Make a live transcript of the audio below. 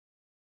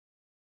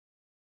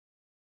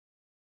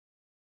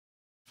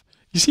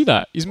You see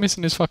that? He's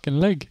missing his fucking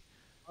leg.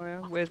 Oh yeah,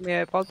 where's my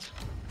AirPods?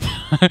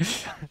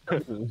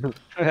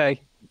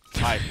 Hey.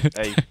 Hi,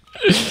 hey.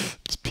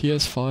 It's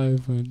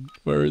PS5 and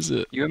where is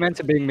it? You were meant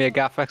to bring me a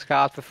graphics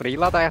card for free,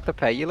 lad. I have to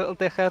pay you, little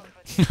dickhead.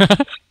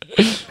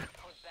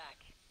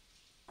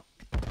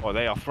 Oh,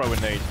 they are throwing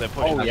nades. They're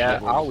pushing. Oh yeah,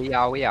 owie,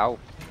 owie, ow.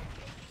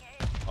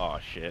 Oh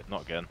shit,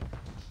 not again.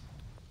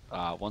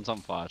 One's on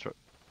fire truck.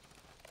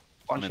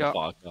 One shot.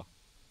 Fire car.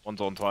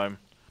 One's on time.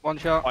 One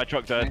shot. Fire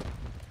truck dead.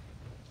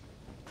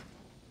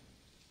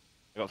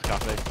 I got the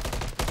cafe.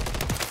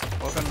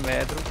 Fucking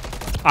murder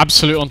him.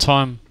 Absolute on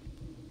time.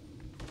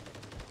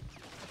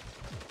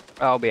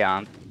 Oh,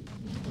 behind.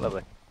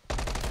 Lovely.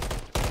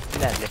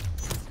 Lovely.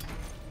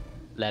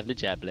 Lovely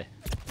jabbly.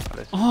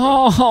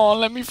 Oh,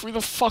 let me through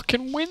the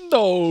fucking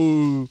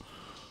window.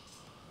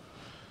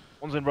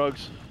 One's in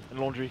rugs, in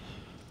laundry.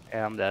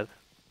 Yeah, I'm dead.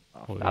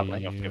 Oh,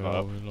 Sadly. have to give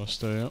up. we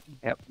lost it.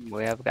 Yep,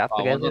 we have got to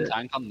Oh, get one's on it.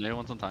 tank on there,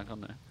 one's on tank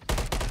on there.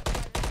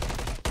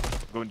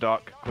 Going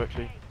dark,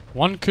 quickly.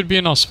 One could be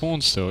in our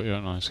spawn still. Yeah,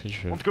 nice. Good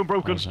shit. One's going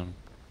broken. Awesome.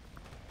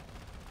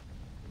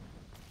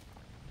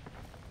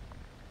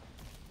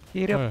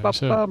 Get Oh, up,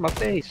 that's it. my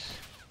face.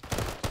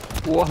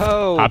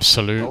 Whoa!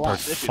 Absolute, Oh, bro.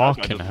 this is that guy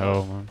Fucking does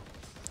hell, that. man.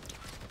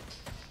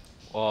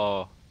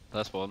 Oh,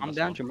 that's one. I'm that's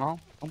down, one. Jamal.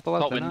 I'm below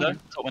Top the window, nine.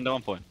 top window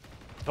on point.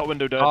 Top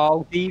window dead.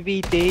 Oh,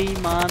 DVD,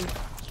 man.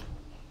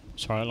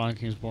 Sorry, Lion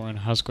King's boring.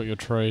 Has got your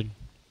trade.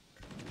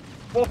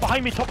 Oh,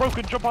 behind me, top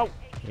broken, jump out.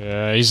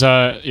 Yeah, he's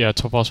yeah,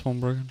 top our spawn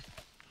broken.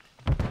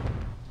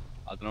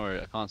 I don't know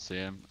where I can't see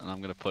him, and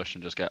I'm gonna push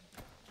and just get.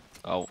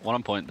 Oh, one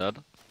on point dead.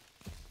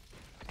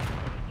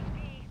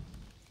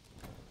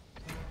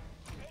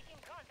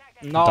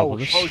 No, Double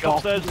this. Oh, he's shot.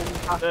 upstairs,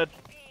 dead.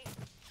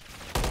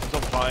 He's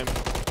on time.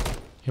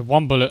 Yeah,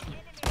 one bullet.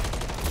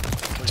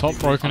 Top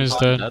broken is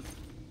dead. Dead.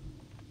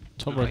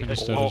 Top broken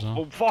is dead Oh, as well.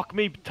 oh, fuck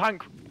me,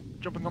 tank.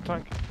 Jumping on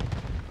tank.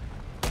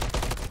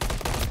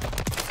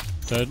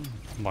 Dead.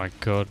 My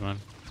god, man.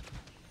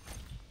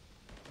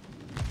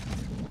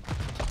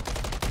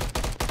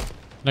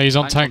 No, he's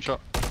on tank. One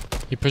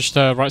shot. He pushed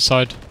the right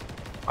side.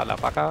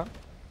 Motherfucker.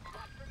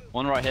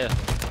 One right here.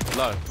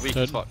 Low. Weak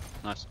Dead. as fuck.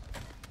 Nice.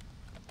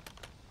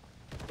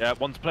 Yeah,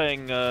 one's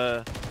playing,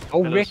 Oh,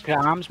 Pillars. Rick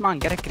Rams, man.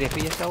 Get a grip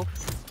of yourself.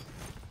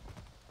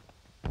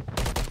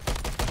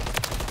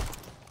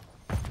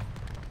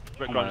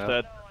 Rick Oh, Grant's yeah.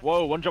 dead.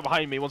 Whoa, one jump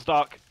behind me, one's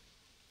dark.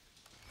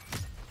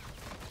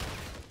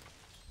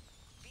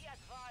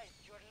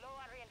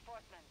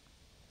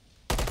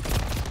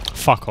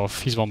 Fuck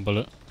off. He's one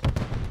bullet.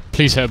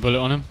 Please hit a bullet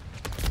on him.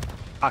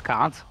 I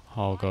can't.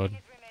 Oh god.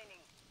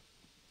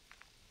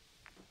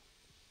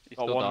 He's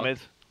Got still one dark. mid.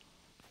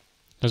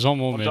 There's one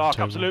more One mid. dark,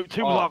 table. absolute.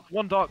 Two Oh. dark,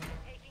 one dark.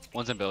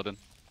 One's in building.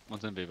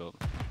 One's in B building.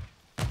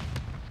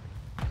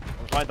 I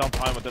was lying down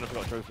time, I don't know if I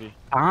got a trophy.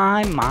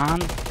 Time, man.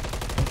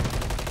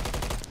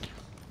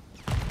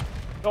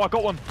 No, I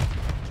got one.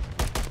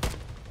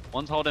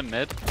 One's holding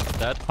mid.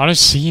 Dead. I don't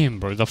see him,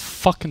 bro. The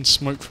fucking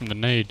smoke from the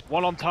nade.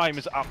 One on time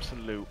is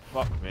absolute.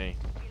 Fuck me.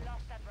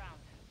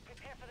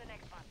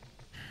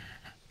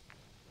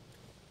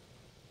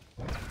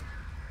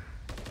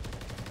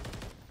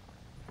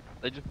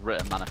 They just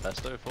written a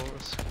manifesto for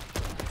us.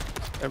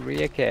 A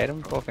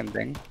reoccurring fucking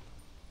thing.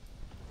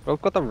 Bro,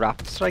 got the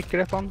rapid strike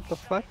grip on. The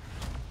fuck?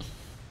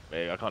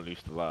 Hey, I can't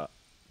lose to that.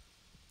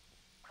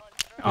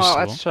 Oh,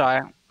 let's try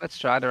it. Let's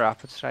try the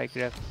rapid strike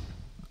grip.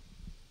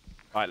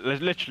 Right,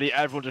 literally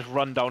everyone just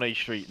run down A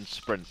Street and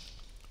sprint.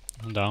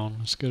 I'm down.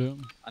 Let's get it.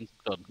 And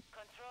done.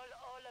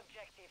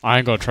 I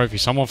ain't got a trophy.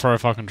 Someone throw a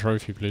fucking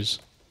trophy, please.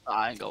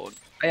 I ain't going.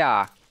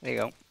 Yeah, there you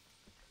go.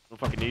 Don't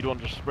fucking need one,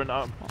 just sprint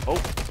at him.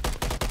 Oh,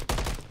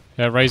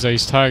 Yeah, Razor,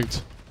 he's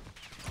tagged.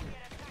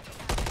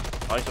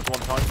 nice, that's one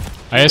time.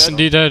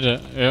 AS&D dead.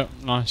 Yeah,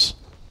 nice.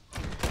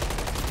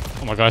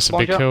 Oh my god, it's a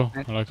One big shot. kill.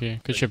 Nice. Lucky.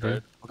 Good shit, bro.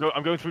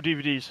 I'm going through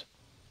DVDs.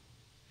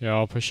 Yeah,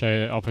 I'll push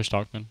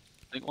Dark then.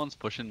 I think one's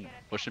pushing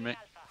me.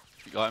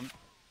 You got him.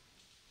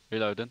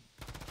 Reloading.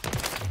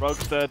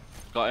 Rogue's dead.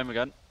 Got him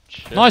again.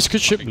 Shit. Nice,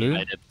 good I shit, think Blue. he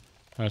made it.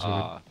 That's all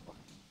good. Ah,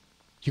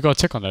 You got a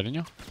tick on that, didn't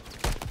you?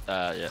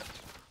 yeah.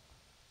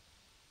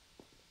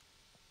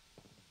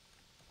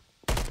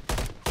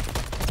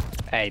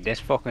 Hey, this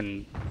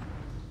fucking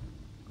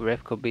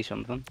grip could be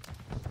something.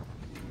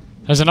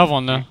 There's another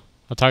one there.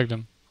 I tagged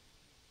him.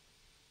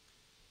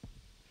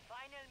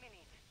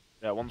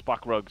 Yeah, one's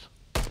back rugs.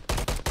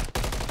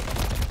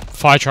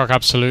 Fire truck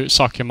absolute.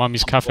 Suck your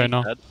mummy's cafe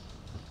now. Dead.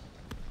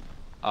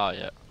 Oh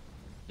yeah.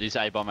 He's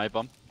A-bomb,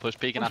 A-bomb. Push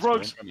peek and One's ask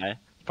rogues. from A.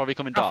 He's probably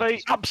coming dark.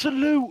 Cafe,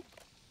 absolute!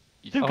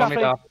 He's- Two Oh, me cafe.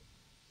 dark.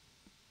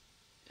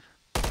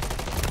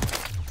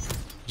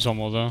 There's one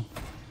more there.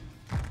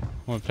 I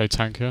want to play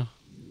tank here.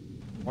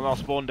 One else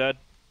spawn dead.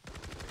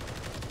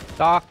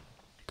 Dark.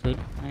 Good.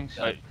 Thanks.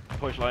 Right,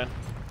 push line.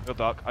 I got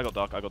dark, I got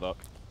dark, I got dark.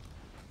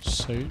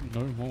 Say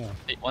no more.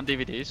 One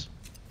DVDs.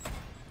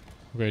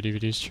 Okay,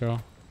 DVDs, chill.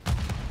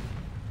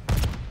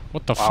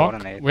 What the Wow, what a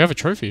fuck? nade. We have a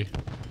trophy.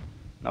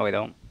 No, we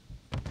don't.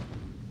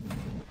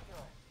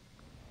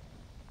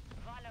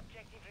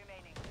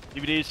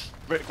 DVDs.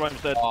 Rick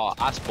Grimes dead. Oh,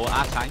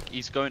 our tank.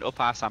 He's going up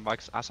our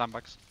sandbags. Our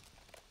sandbags.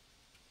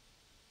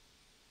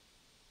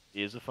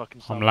 He is a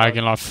fucking. I'm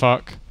lagging like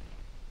fuck.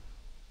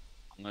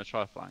 I'm gonna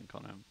try flank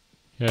on him.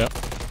 Yeah.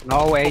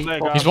 No way. Up there,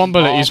 fucking He's one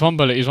bullet, bomb. he's one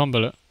bullet, he's one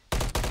bullet.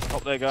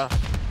 Top there, gas.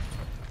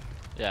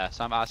 Yeah,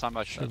 our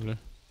sandbags. dead. Surely.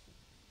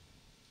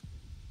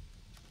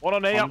 One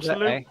on A, One's at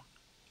absolute. A.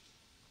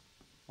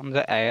 One's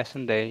at AS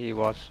and D, he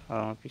was. I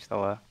don't know if he's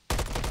still there.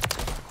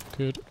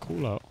 Good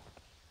call out.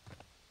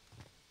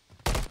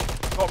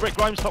 Got Rick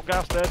Grimes top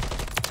gas dead.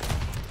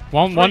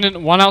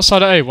 One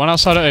outside of A, one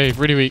outside of A,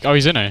 really weak. Oh,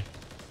 he's in A.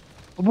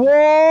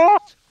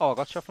 What? Oh, I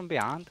got shot from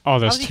behind. Oh,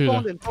 there's How's he two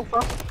spawned there. in so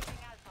fast?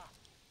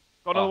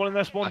 Got another one in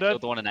there, spawn I dead.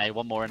 killed the one in A.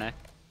 One more in A.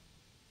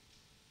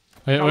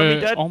 Wait, How many wait,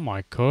 dead? oh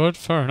my god,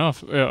 fair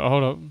enough. Yeah,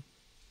 hold up.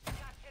 I'm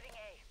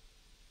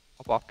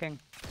walking.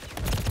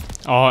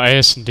 Oh,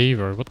 AS and D,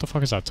 bro. What the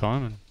fuck is that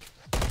timing?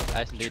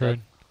 S&D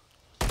Trade.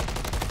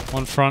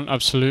 One front,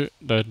 absolute,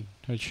 dead.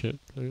 Oh shit.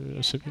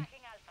 SCP.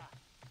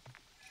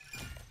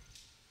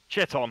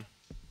 Shit on.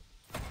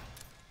 Oh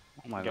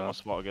my Get my god.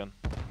 spot again.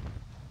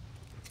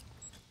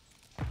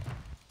 I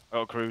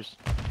got cruise.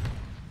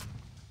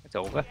 It's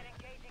over.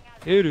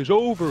 It is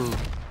over.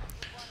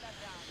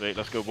 Wait,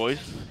 let's go, boys.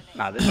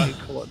 Nah,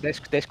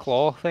 this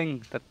claw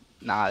thing.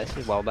 Nah, this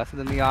is well better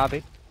than the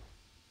RB.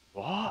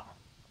 What?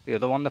 The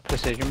other one, the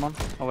precision one,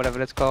 or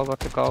whatever it's called.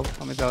 What's it called?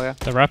 Let me tell you.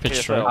 The rapid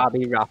PSL. strike.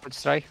 RB rapid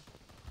strike.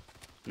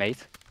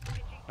 Mate.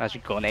 That's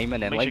your gun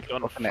aiming in Makes like your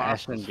gun fucking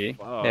fast S and as G.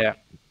 fuck. Yeah.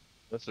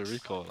 That's a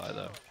recoil like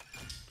that.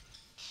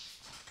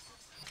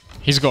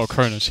 He's got a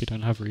Cronus, he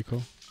don't have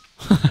recoil.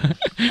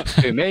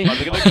 To me. Right,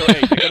 they're gonna go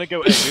A. They're gonna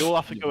go A. We all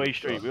have to go A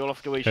straight. We all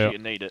have to go A straight Yeah.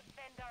 and need it.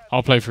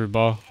 I'll play through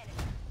bar.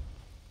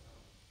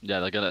 Yeah,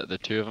 they're gonna. The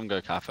two of them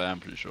go cafe. I'm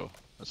pretty sure.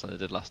 That's what they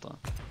did last time.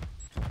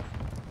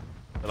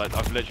 They're like,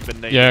 I've literally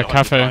been named. Yeah, 100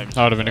 cafe. times.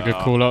 That would have been a good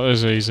call out.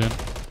 There's easy.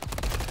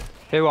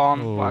 2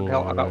 on. Well, I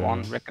got Oh.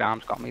 one. Rick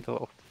Grimes got me the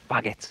little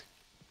faggot.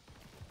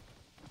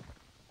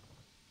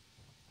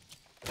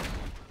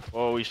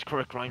 Oh, he's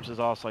Rick Grimes'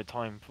 our side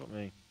time. Fuck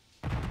me.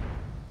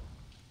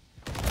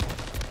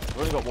 We've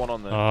only got one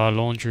on there. Ah,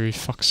 laundry.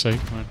 Fuck's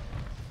sake, man.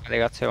 They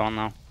got 2 on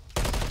now.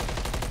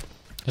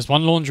 There's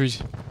one laundry,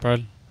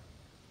 Brad.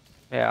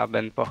 Yeah, I've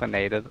been fucking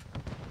naded.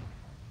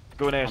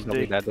 Going A I'm and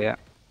probably D. dead yet.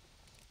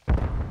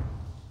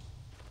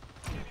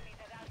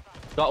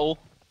 Got all.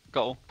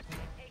 Got all.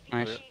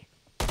 Nice.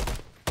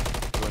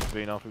 Going to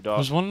B now through dark.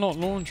 There's one not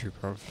laundry,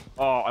 bro.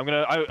 Oh, I'm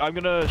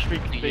gonna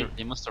streak B.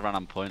 He must have run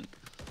on point.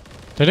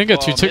 They didn't get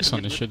Oh, 2 ticks mid-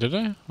 on this mid- shit, did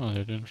they? Oh, they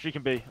didn't. I'm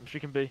streaking B. I'm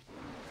streaking B.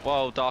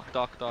 Whoa, dark.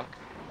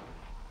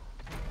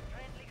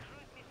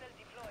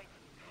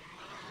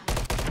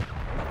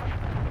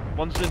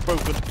 One's in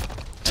broken.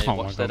 Hey, Oh my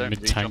watch, they god, don't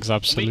mid reach tank's up.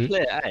 absolute. We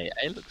clear A.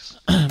 A looks.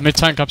 Mid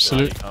tank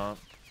absolute. I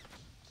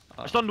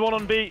stunned one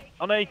on B.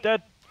 On A,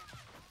 dead.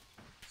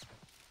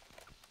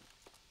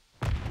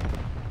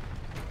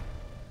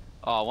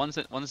 Oh, one's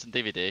in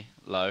DVD.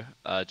 Low.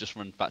 Just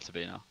run back to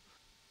B now.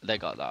 They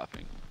got that, I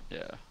think.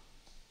 Yeah.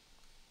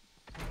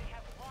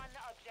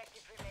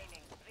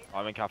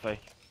 I'm in cafe.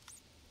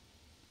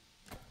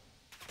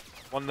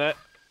 One there.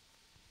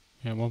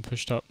 Yeah, one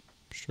pushed up.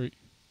 Street.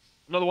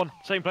 Another one.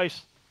 Same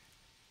place.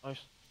 Nice.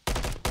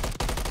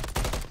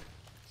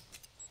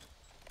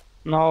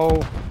 No.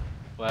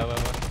 Where?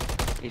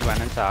 He went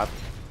inside.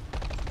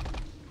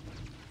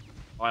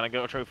 Fine, I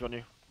got a trophy on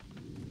you.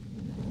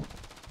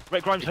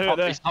 Rick Grimes hurt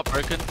there. He's top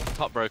broken.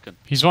 Top broken.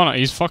 He's one.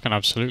 He's fucking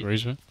absolute,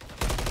 Reezer.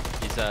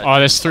 He's Oh,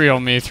 there's 3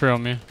 on me. 3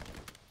 on me.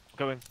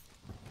 Going.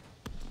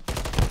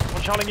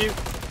 One challenging you.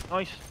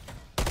 Nice.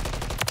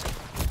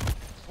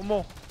 One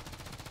more.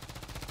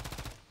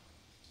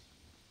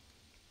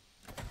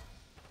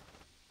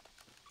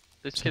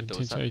 This kid that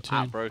was 17 to 18.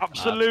 outbroken.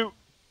 Absolute.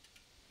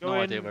 No Go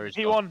idea in. where he's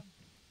P1.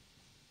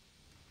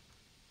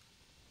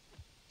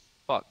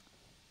 Fuck.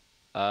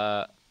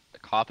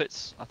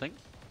 Carpets, I think.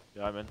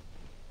 Yeah, I'm in.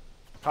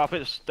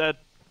 Carpet's dead.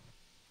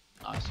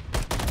 Nice.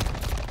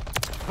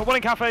 Got one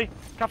in cafe.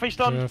 Cafe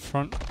stunned. Yeah,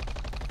 front.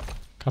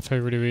 Cafe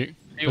really weak.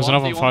 P1, There's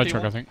another on P1, fire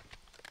truck, I P1. think.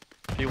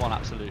 P1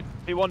 absolute.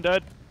 P1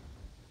 dead.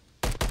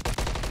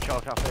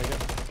 Shell cafe again.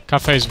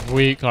 Cafe's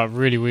weak, like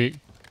really weak.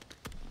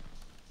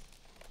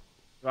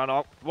 Ran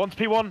up. One's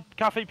P1.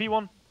 Cafe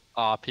P1.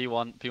 Ah,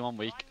 P1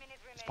 weak.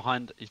 He's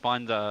behind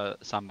the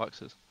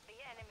sandboxes.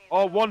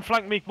 Oh, one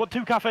flank me. What?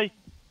 2 cafe.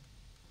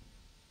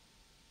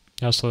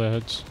 Yeah, I saw their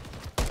heads.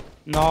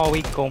 No,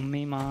 he gun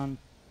me, man.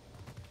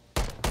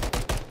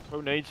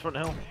 Throw nades front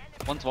hill.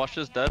 One's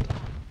washers dead.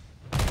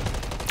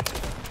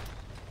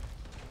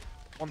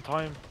 1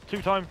 time.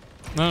 2 time.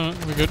 No,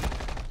 we're good.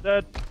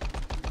 Dead. This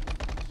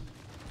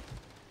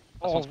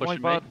one's my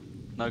pushing bad. me.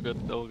 No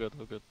good. All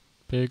good.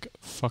 Big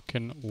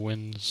fucking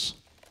wins.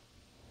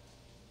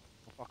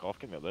 Fuck off.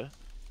 Get me up there.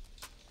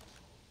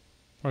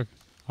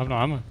 I've no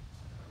ammo.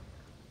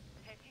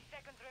 30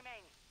 seconds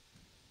remain.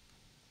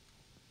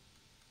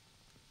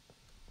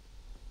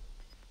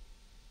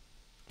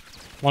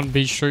 One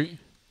B street.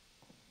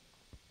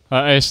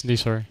 AS&D,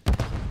 sorry.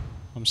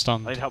 I'm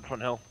stunned. I need help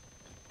front hill.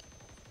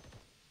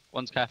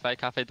 One's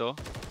cafe door.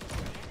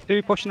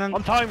 2 pushing in.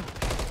 On time.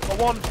 Got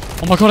 1.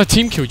 Oh my god, I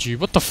team killed you.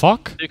 What the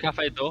fuck? 2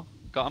 cafe door.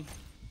 Got him.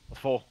 That's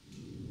 4.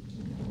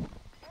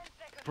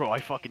 Bro, I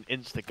fucking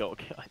insta-kill.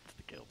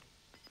 Insta-kill.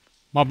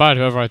 My bad,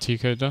 whoever I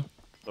TK'd though.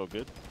 So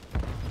good.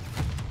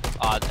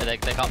 Ah, they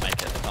can't make it.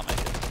 They can't make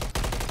it.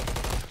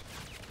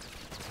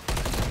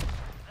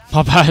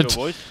 My bad. Go,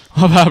 boys.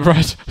 My bad,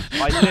 Brad.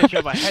 I literally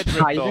had my head ripped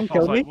you off. didn't I was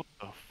kill like, me. what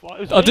the fuck? It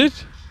was I me. did?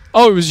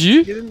 Oh, it was you?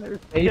 You didn't it was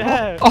Abel.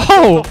 Yeah.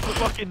 Oh!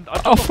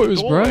 I thought it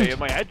was Brad. And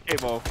my head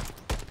came off.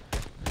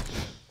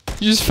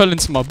 You just fell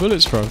into my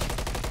bullets, bro.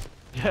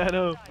 Yeah, I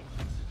know.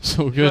 It's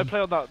all I good. play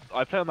on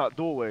that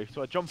doorway,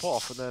 so I jump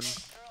off and then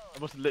I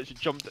must have literally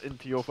jumped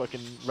into your fucking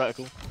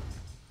reticle.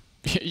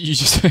 You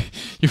just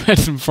you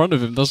went in front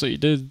of him. That's what you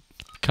did.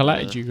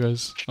 Collated you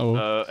guys. Oh.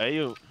 Well.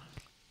 Ayo.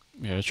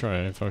 Yeah, try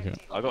it. Fuck it.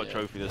 I got a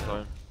trophy this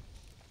time.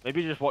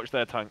 Maybe just watch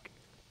their tank.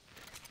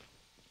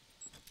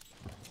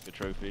 Good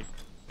trophy.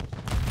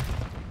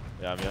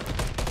 Yeah, I'm here.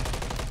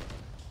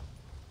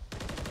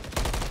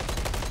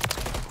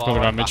 Got the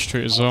damage to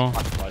it as well.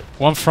 Right.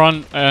 One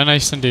front,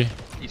 nice and D.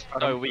 He's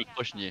so weak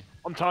pushing you.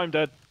 On time,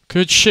 dead.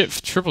 Good shit.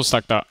 Triple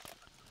stack that.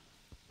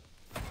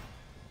 Let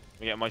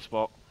me get my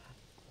spot.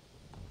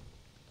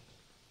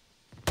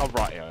 Oh,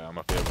 right, yeah, I'm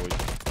up here, boys.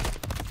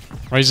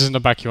 Razor's in the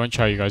back. He won't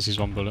chow you guys. He's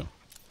 1 bullet.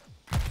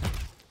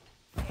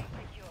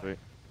 Sweet.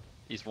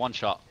 He's 1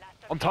 shot.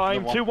 On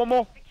time, One. 2, 1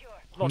 more.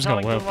 Not Who's got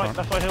telling where to the right, front?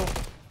 left side hill.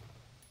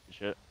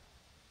 Shit.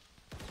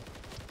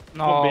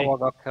 No, B. I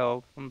got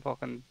killed from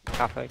fucking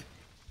cafe.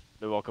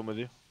 Lou, I'll come with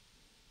you.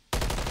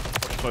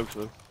 Watch smokes,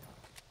 Lou.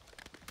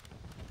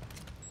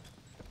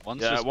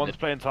 One's Yeah, just one's mid.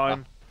 playing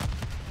time.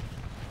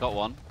 Got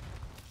one.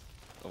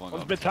 Got one.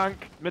 One's Got mid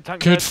tank. Mid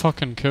tank. Good dead.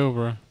 fucking kill,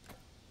 bro.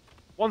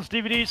 One's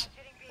DVDs.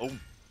 Oh.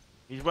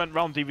 He went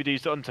round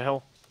DVDs to Hunter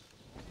Hill.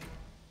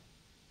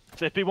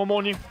 CP, one more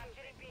on you.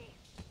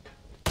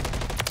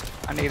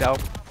 I need help.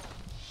 I'm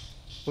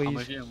Please.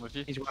 with you. I'm with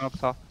you. He's one up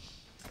top.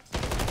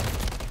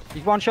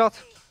 He's 1 shot.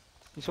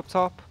 He's up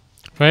top.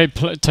 Wait,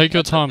 take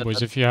your time,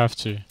 boys, if you have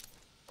to.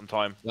 On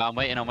time. Yeah, I'm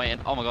waiting. I'm waiting.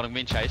 Oh my god, I'm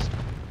being chased.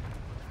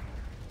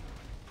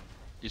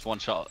 He's 1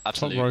 shot.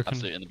 Absolutely, broken.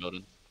 absolutely in the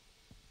building.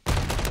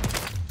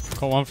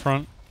 Got one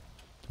front.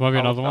 There might be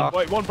another one.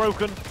 Wait, one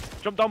broken.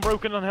 Jump down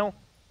broken on hill.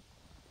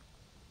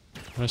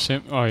 I see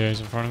him. Oh yeah, he's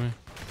in front of me.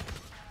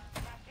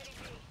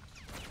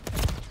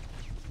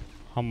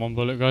 I'm 1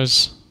 bullet,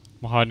 guys.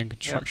 I'm hiding in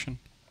construction.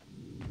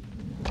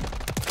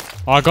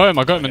 Oh, I got him.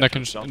 In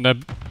their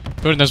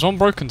building. There's 1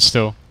 broken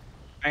still.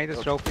 I need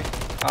this trophy.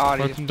 Oh, he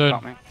Broken just dead.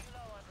 got me.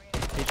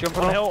 He's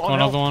jumping On up. hill, Got on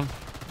another hill. one.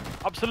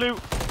 Absolute.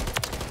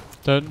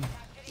 Dead.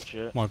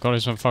 Shit. Oh my god,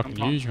 he's been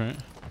fucking I'm huge, mate.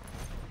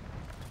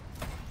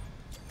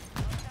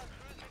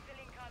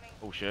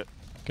 Oh shit.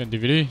 Getting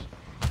DVD.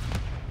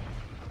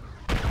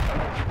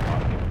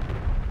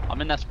 I'm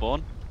in their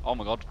spawn. Oh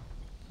my god.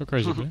 Go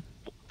crazy, dude.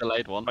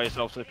 Delayed one. By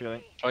yourself, Slippy, I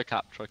think. Try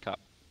cap. Try cap.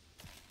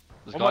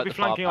 There's a One guy might at be the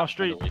far flanking our back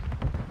street. middle.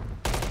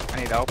 I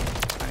need help.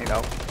 I need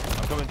help.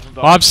 I'm coming from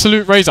Oh, dark.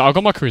 absolute razor. I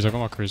got my cruise. I got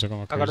my cruise. I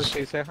got a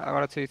 2-tick. I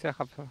got a 2-tick.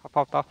 I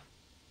popped off.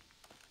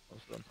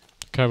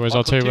 Okay, boys,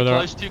 I'll tell you where they're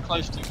at. Too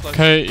close. Too close.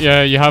 Okay,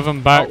 yeah, you have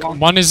them back. One.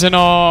 One is in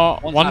our.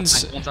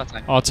 One's One's our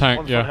tank. our tank,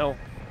 One's on yeah. hill.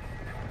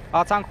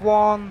 Our tank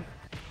 1.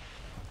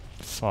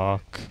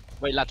 Fuck.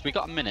 Wait, lads, we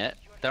got a minute.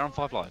 They're on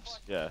 5 lives.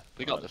 Yeah.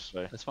 We got right, this.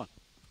 so- It's fine.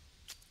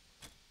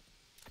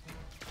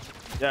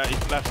 Yeah,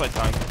 he's left side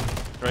tank.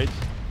 Trades.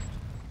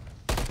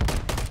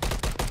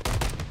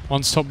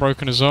 One's top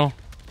broken as well.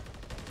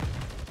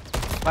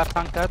 Left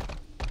tank dead.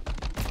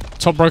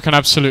 Top broken,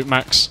 absolute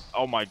max.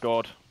 Oh my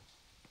god.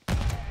 I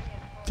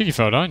think he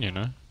fell down, you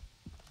know.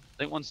 I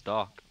think one's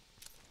dark.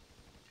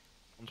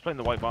 I'm just playing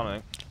the white van, I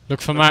think. Look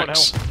for Front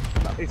max.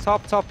 He's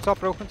top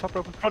broken.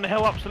 Front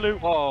hill,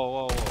 absolute.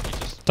 Whoa. He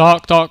just.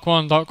 Dark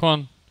one.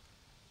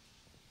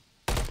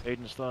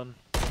 Aiden's done.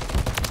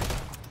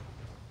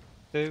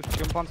 Dude,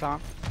 jump on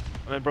time.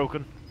 And then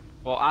broken.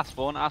 Well, ass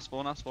spawn.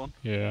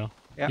 Yeah.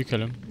 Yeah. You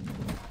kill him.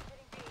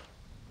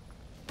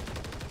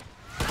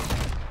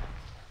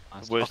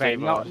 Nice. Worst Okay,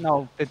 aim no, ever.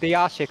 no, the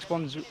DR6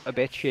 one's a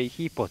bit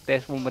shaky, but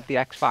this one with the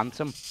X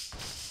Phantom,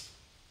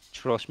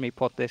 trust me,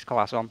 put this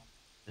class on.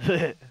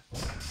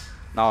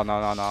 No,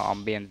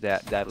 I'm being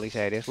deadly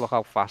serious. Look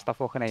how fast I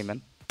fucking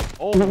aiming.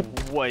 Oh,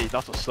 wait,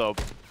 that's a sub.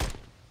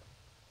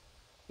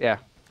 Yeah,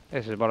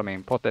 this is what I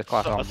mean. Put this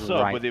class A on sub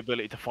right. with the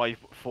ability to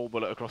 4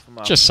 bullet across the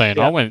map. Just saying,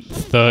 Yeah. I went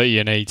 30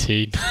 and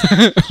 18.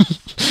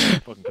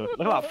 Fucking good.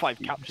 Look at that 5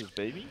 captures,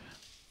 baby.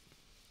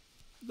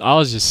 I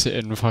was just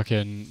sitting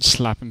fucking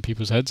slapping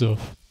people's heads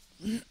off.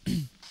 A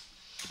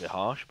bit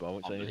harsh, but I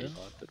won't say anything.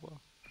 Unbelievable. Did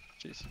well.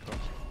 Jesus Christ.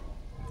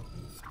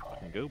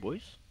 Fucking go,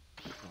 boys.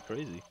 Fucking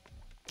crazy.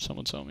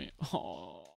 Someone tell me. Oh.